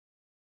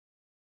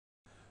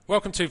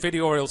Welcome to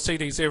Videorial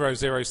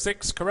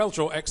CD006,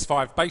 CorelDRAW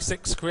X5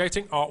 Basics,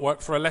 Creating Artwork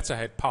for a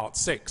Letterhead, Part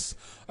 6.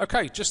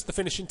 Okay, just the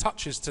finishing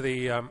touches to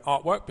the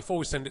artwork before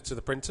we send it to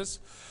the printers.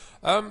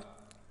 Open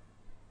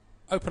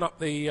up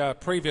the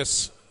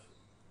previous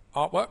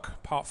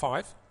artwork, Part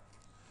 5,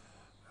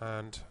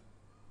 and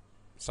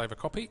save a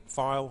copy.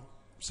 File,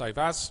 Save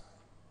As,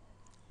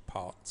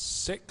 Part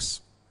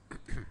 6.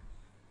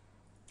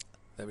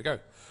 There we go.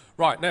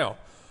 Right, now,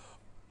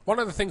 one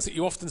of the things that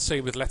you often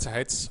see with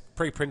letterheads,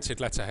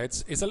 pre-printed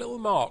letterheads, is a little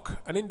mark,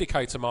 an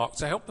indicator mark,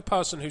 to help the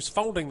person who's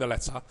folding the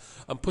letter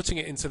and putting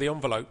it into the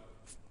envelope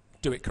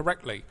do it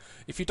correctly.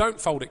 If you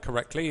don't fold it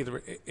correctly,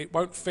 either it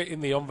won't fit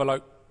in the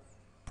envelope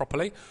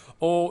properly,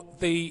 or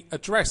the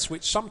address,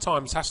 which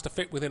sometimes has to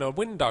fit within a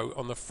window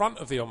on the front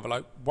of the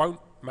envelope, won't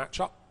match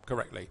up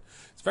correctly.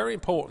 It's very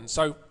important.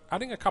 So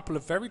adding a couple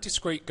of very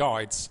discreet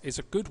guides is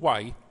a good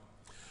way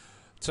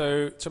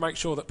to make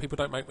sure that people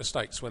don't make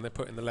mistakes when they're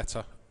putting the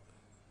letter.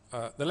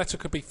 The letter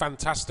could be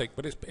fantastic,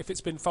 but if it's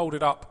been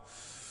folded up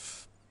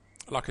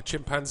like a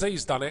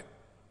chimpanzee's done it,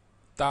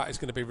 that is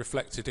going to be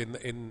reflected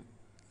in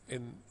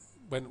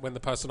when the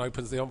person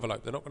opens the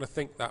envelope. They're not going to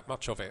think that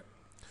much of it.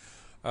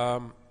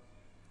 They're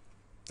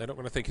not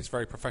going to think it's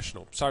very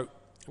professional. So I'm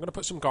going to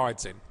put some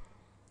guides in.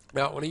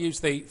 Now I'm going to use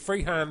the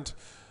freehand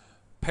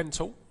pen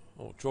tool,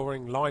 or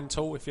drawing line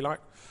tool if you like.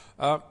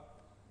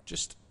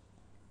 Just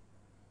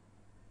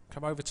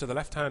come over to the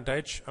left-hand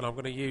edge, and I'm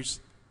going to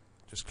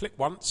just click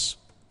once,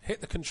 hit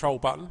the control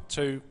button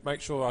to make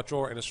sure I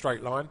draw it in a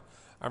straight line,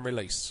 and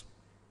release.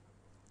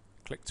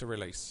 Click to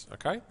release.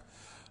 Okay.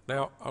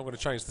 Now I'm going to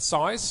change the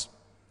size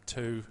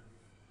to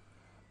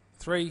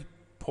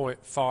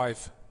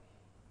 3.5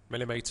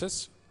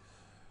 millimeters.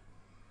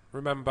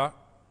 Remember,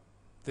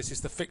 this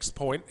is the fixed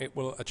point. It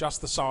will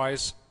adjust the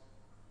size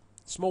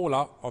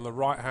smaller on the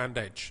right-hand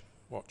edge.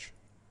 Watch.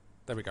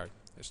 There we go.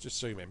 Let's just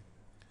zoom in.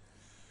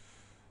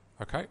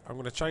 Okay, I'm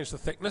going to change the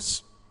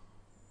thickness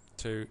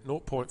to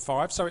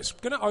 0.5, so it's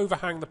going to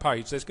overhang the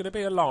page. There's going to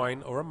be a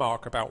line or a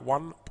mark about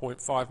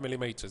 1.5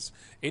 millimeters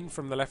in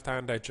from the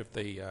left-hand edge of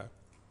the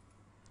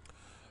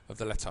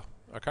letter.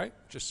 Okay,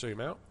 just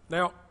zoom out.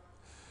 Now,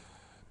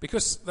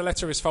 because the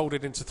letter is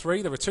folded into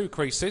three, there are two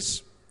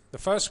creases. The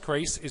first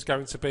crease is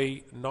going to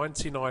be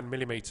 99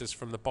 millimeters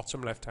from the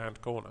bottom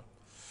left-hand corner.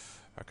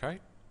 Okay,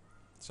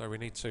 so we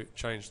need to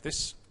change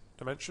this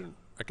dimension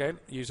again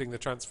using the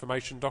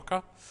transformation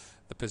docker,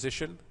 the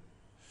position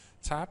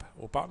tab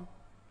or button.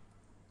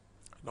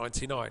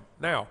 99.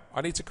 Now I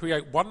need to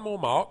create one more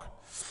mark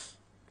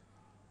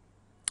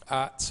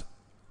at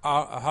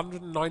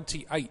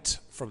 198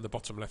 from the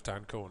bottom left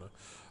hand corner.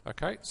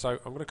 Okay, so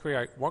I'm going to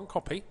create one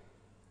copy.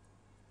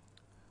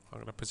 I'm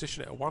going to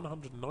position it at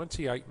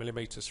 198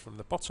 millimeters from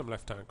the bottom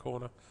left hand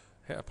corner,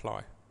 hit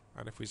apply,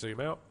 and if we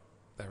zoom out,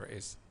 there it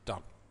is,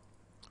 done.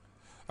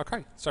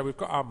 Okay, so we've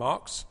got our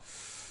marks.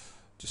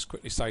 Just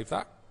quickly save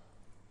that.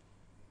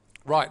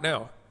 Right,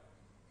 now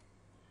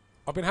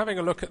I've been having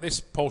a look at this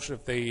portion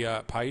of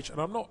the page, and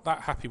I'm not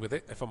that happy with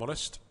it, if I'm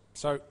honest.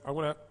 So I'm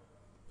going to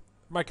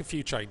make a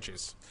few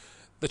changes.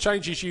 The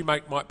changes you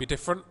make might be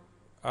different.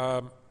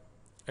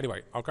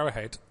 Anyway, I'll go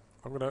ahead.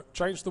 I'm going to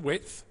change the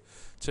width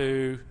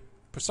to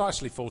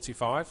precisely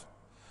 45.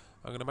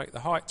 I'm going to make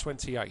the height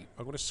 28.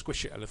 I'm going to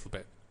squish it a little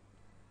bit.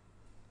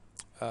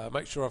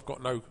 Make sure I've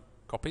got no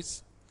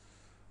copies.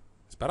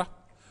 It's better.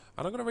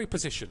 And I'm going to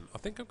reposition. I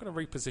think I'm going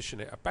to reposition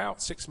it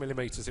about 6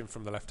 millimeters in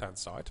from the left-hand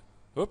side.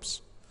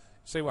 Oops.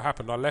 See what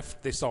happened? I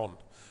left this on.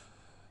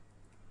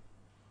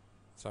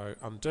 So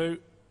undo,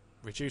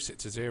 reduce it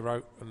to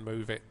 0, and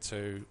move it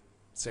to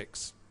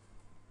 6.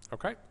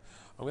 Okay?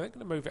 I'm then going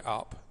to move it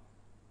up.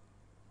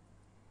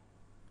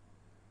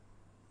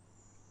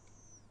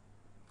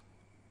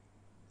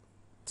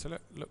 Till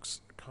it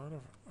looks kind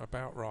of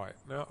about right.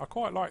 Now, I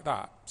quite like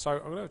that. So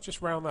I'm going to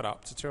just round that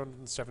up to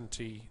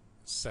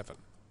 277.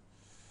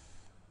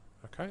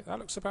 Okay, that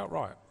looks about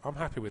right. I'm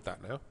happy with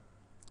that now.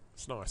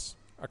 It's nice.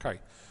 Okay,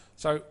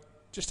 so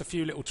just a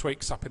few little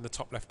tweaks up in the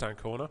top left-hand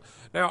corner.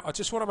 Now, I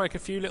just want to make a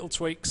few little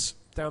tweaks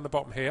down the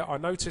bottom here. I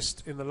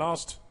noticed in the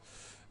last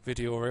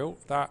Videorial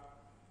that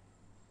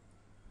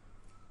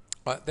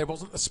there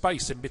wasn't a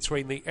space in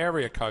between the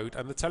area code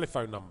and the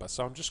telephone number.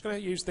 So I'm just going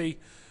to use the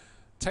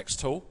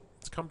text tool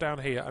to come down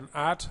here and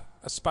add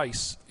a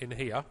space in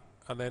here,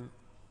 and then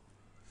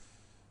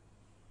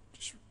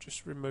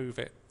just remove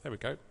it. There we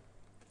go.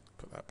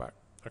 Put that back.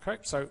 Okay,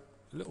 so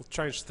a little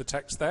change to the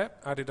text there.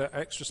 Added an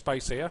extra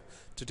space here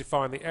to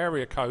define the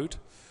area code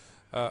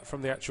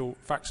from the actual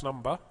fax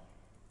number.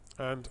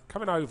 And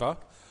coming over,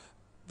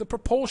 the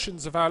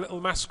proportions of our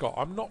little mascot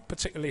I'm not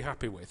particularly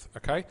happy with.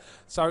 Okay,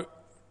 so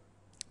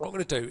what I'm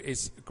going to do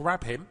is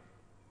grab him,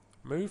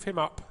 move him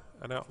up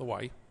and out of the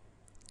way,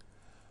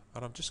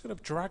 and I'm just going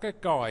to drag a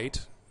guide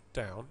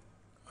down,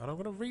 and I'm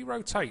going to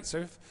re-rotate.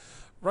 So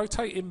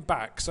rotate him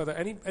back so that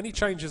any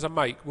changes I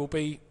make will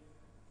be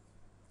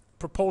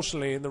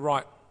proportionally in the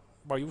right.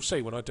 Well, you'll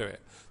see when I do it.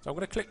 So I'm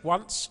going to click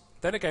once,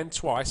 then again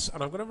twice,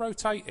 and I'm going to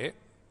rotate it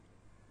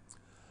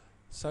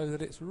so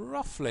that it's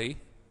roughly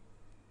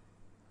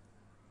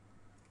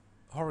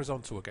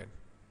horizontal again.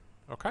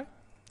 Okay?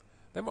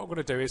 Then what I'm going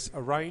to do is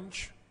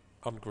arrange,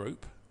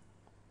 ungroup.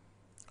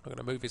 I'm going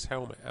to move his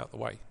helmet out the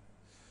way.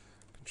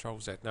 Control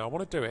Z. Now I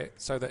want to do it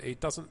so that it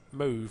doesn't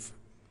move.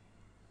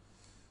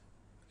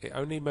 It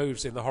only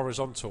moves in the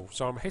horizontal.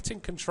 So I'm hitting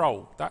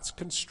Control. That's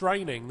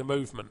constraining the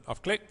movement.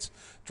 I've clicked,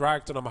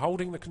 dragged, and I'm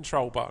holding the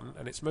Control button,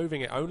 and it's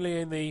moving it only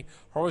in the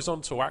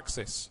horizontal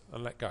axis,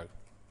 and let go.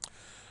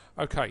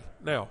 Okay,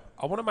 now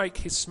I want to make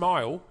his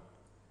smile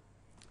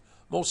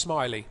more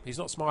smiley. He's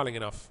not smiling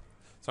enough.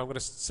 So I'm going to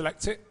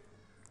select it,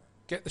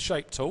 get the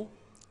shape tool,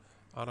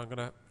 and I'm going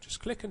to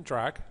just click and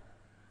drag.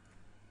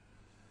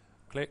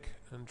 Click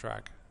and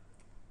drag.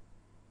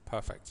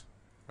 Perfect.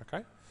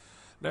 Okay.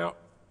 Now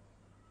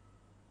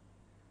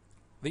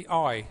the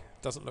eye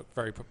doesn't look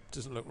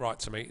right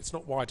to me. It's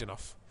not wide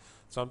enough.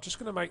 So I'm just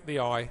going to make the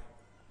eye.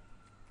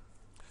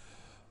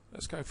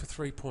 Let's go for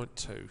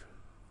 3.2.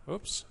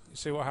 Oops. You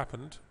see what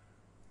happened?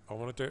 I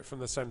want to do it from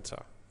the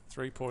center.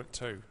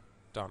 3.2.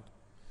 Done.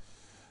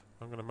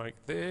 I'm going to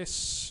make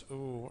this.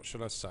 Oh, what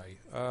should I say?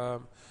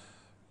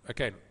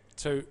 Again,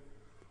 to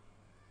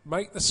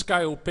make the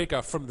scale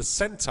bigger from the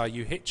center,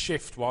 you hit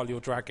Shift while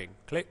you're dragging.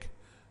 Click,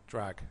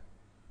 drag.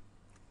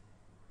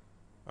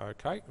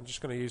 Okay, I'm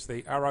just going to use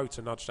the arrow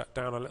to nudge that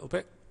down a little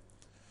bit.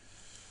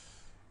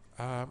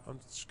 I'm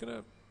just going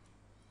to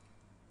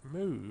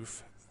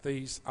move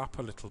these up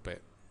a little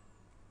bit.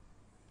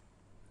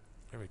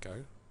 There we go.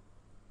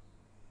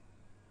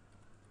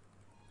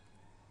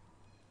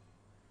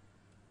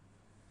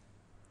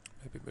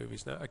 Maybe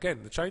movies now. Again,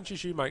 the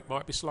changes you make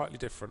might be slightly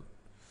different.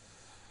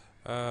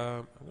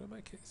 I'm going to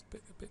make it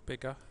a bit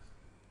bigger.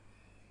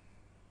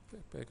 A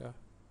bit bigger.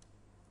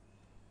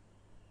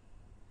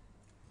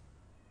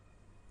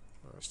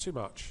 Oh, it's too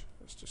much.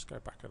 Let's just go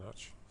back a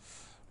notch.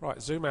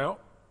 Right, zoom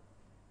out.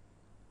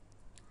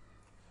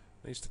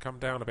 Needs to come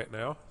down a bit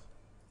now.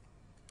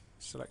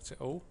 Select it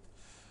all.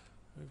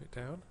 Move it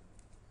down.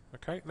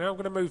 Okay, now I'm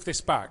going to move this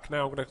back.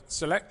 Now I'm going to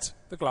select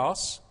the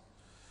glass.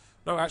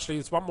 No, actually,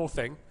 there's one more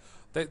thing.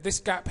 This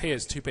gap here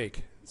is too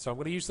big. So I'm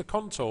going to use the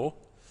contour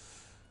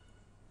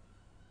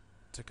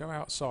to go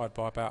outside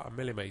by about 1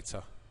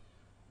 millimeter.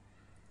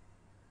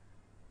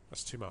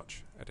 That's too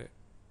much. Edit.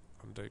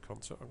 Undo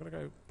contour. I'm going to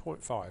go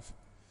 0.5.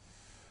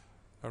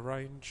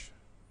 Arrange.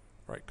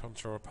 Break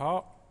contour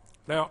apart.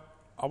 Now,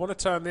 I want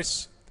to turn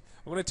this.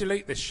 I'm going to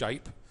delete this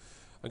shape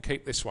and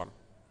keep this one.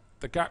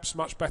 The gap's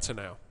much better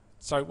now.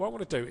 So what I'm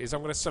going to do is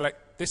I'm going to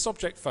select this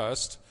object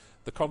first,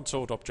 the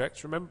contoured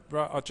object.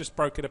 Remember, I just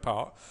broke it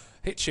apart.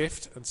 Hit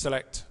Shift and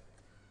select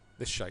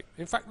this shape.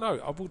 In fact,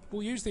 no,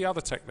 we'll use the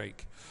other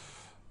technique.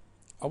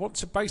 I want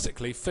to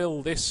basically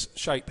fill this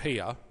shape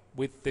here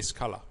with this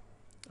colour.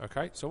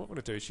 Okay, so what I'm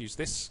going to do is use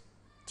this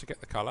to get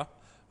the colour,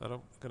 and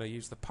I'm going to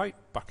use the paint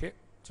bucket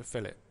to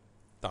fill it.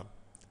 Done.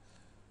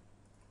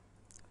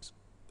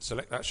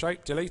 Select that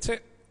shape, delete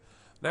it.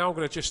 Now I'm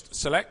going to just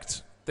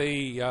select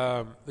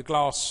the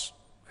glass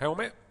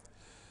helmet,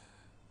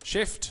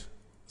 Shift,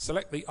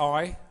 select the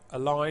eye,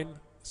 align,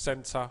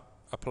 centre,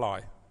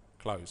 apply,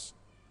 close.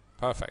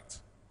 Perfect.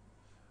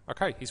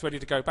 Okay, he's ready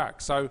to go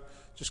back. So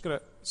just going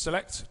to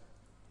select,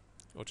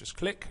 or just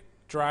click,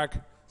 drag,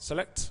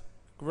 select,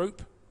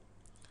 group.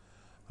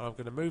 And I'm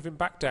going to move him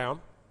back down,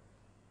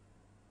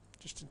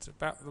 just into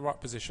about the right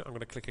position. I'm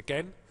going to click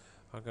again.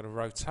 I'm going to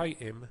rotate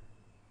him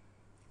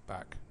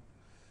back.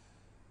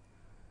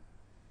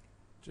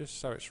 Just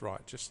so it's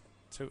right. Just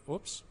to,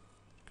 whoops,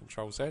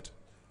 Control Z,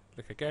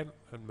 click again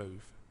and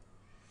move.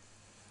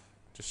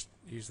 Just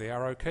use the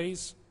arrow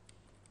keys.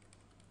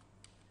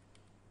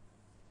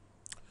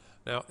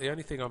 Now, the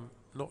only thing I'm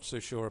not so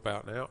sure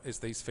about now is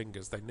these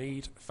fingers. They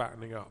need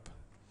fattening up.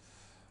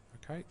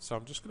 Okay, so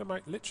I'm just going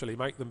to literally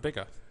make them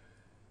bigger.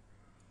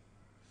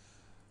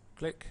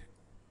 Click,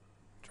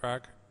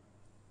 drag.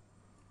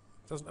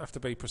 Doesn't have to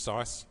be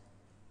precise.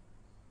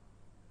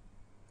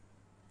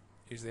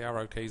 Use the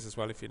arrow keys as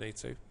well if you need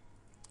to.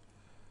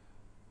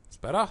 It's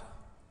better.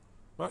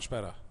 Much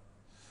better.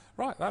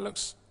 Right, that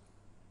looks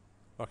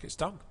like it's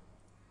done.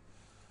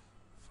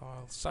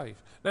 File, save.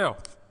 Now,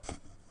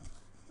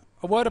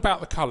 a word about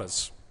the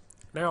colours.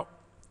 Now,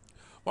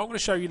 what I'm going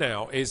to show you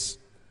now is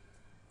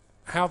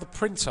how the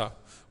printer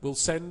will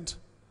send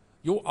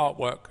your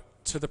artwork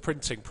to the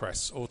printing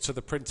press, or to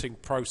the printing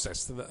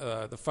process, to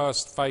the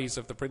first phase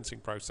of the printing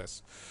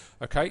process.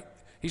 Okay?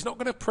 He's not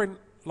going to print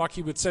like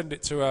you would send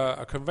it to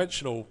a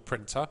conventional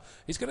printer.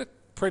 He's going to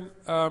print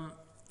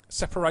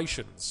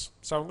separations.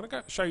 So I'm going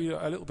to show you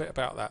a little bit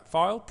about that.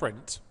 File,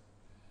 print,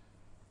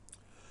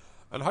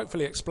 and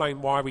hopefully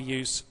explain why we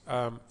use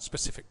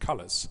specific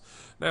colours.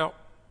 Now,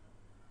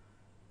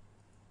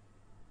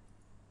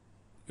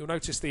 you'll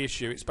notice the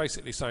issue. It's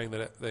basically saying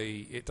that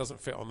it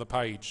doesn't fit on the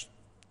page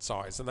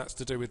size, and that's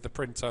to do with the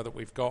printer that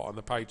we've got on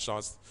the page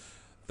size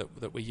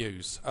that we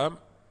use.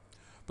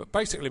 But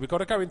basically, we've got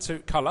to go into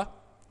colour,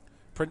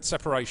 print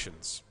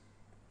separations.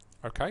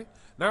 Okay.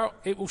 Now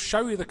it will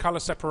show you the colour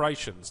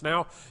separations.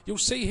 Now you'll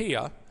see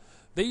here,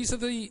 these are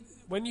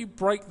when you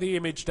break the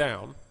image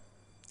down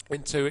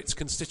into its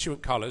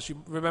constituent colours.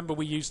 You remember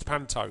we used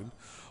Pantone.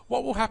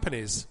 What will happen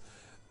is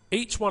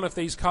Each one of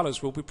these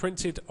colours will be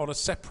printed on a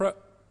separate,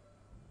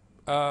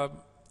 as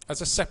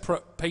a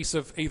separate piece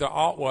of either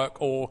artwork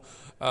or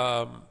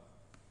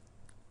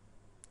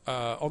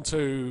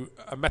onto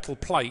a metal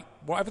plate,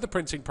 whatever the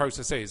printing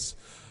process is,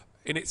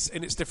 in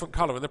its different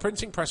colour. And the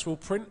printing press will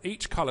print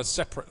each colour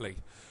separately.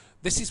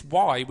 This is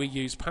why we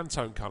use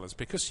Pantone colours,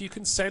 because you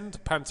can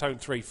send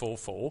Pantone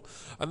 344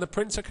 and the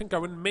printer can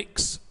go and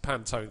mix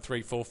Pantone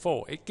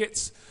 344. It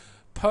gets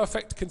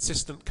perfect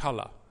consistent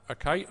colour.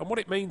 Okay, and what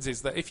it means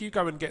is that if you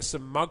go and get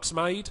some mugs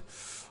made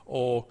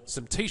or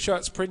some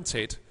t-shirts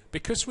printed,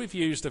 because we've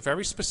used a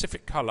very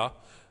specific colour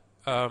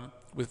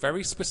with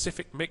very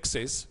specific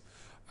mixes,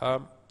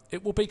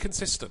 it will be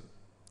consistent.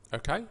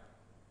 Okay,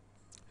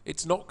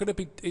 it's not going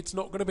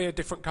to be a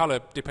different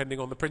colour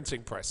depending on the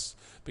printing press,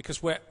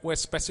 because we're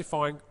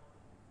specifying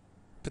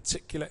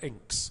particular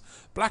inks.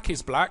 Black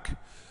is black.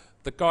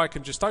 The guy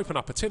can just open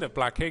up a tin of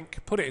black ink,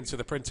 put it into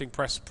the printing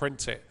press,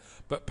 print it.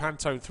 But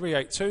Pantone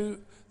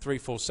 382,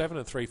 347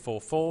 and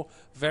 344,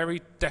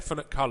 very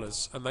definite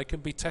colours, and they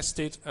can be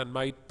tested and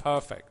made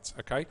perfect.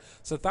 Okay,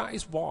 so that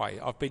is why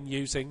I've been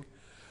using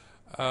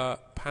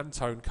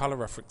Pantone colour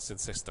referencing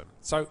system.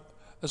 So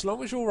as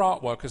long as your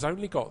artwork has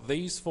only got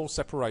these 4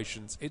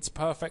 separations, it's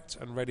perfect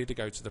and ready to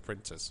go to the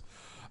printers.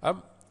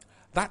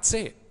 That's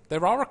it.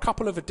 There are a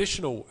couple of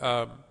additional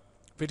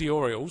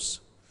videorials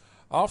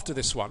after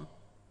this one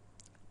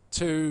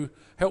to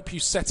help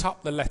you set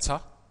up the letter,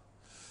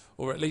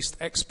 or at least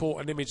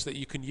export an image that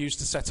you can use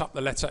to set up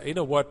the letter in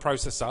a word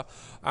processor,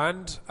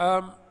 and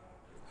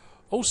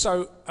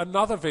also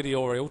another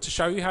videorial to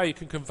show you how you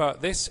can convert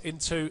this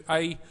into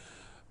a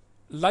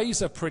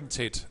laser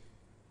printed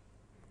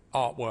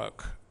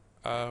artwork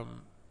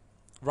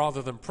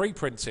rather than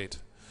pre-printed.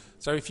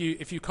 So if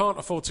you can't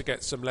afford to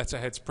get some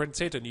letterheads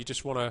printed and you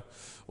just want to,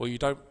 or you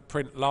don't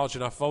print large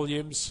enough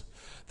volumes,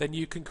 then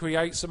you can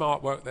create some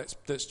artwork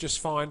that's just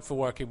fine for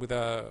working with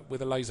a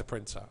laser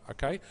printer.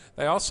 Okay,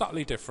 they are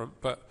subtly different,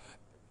 but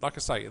like I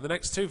say, in the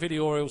next 2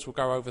 videorials we'll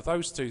go over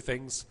those 2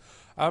 things.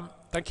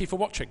 Thank you for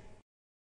watching.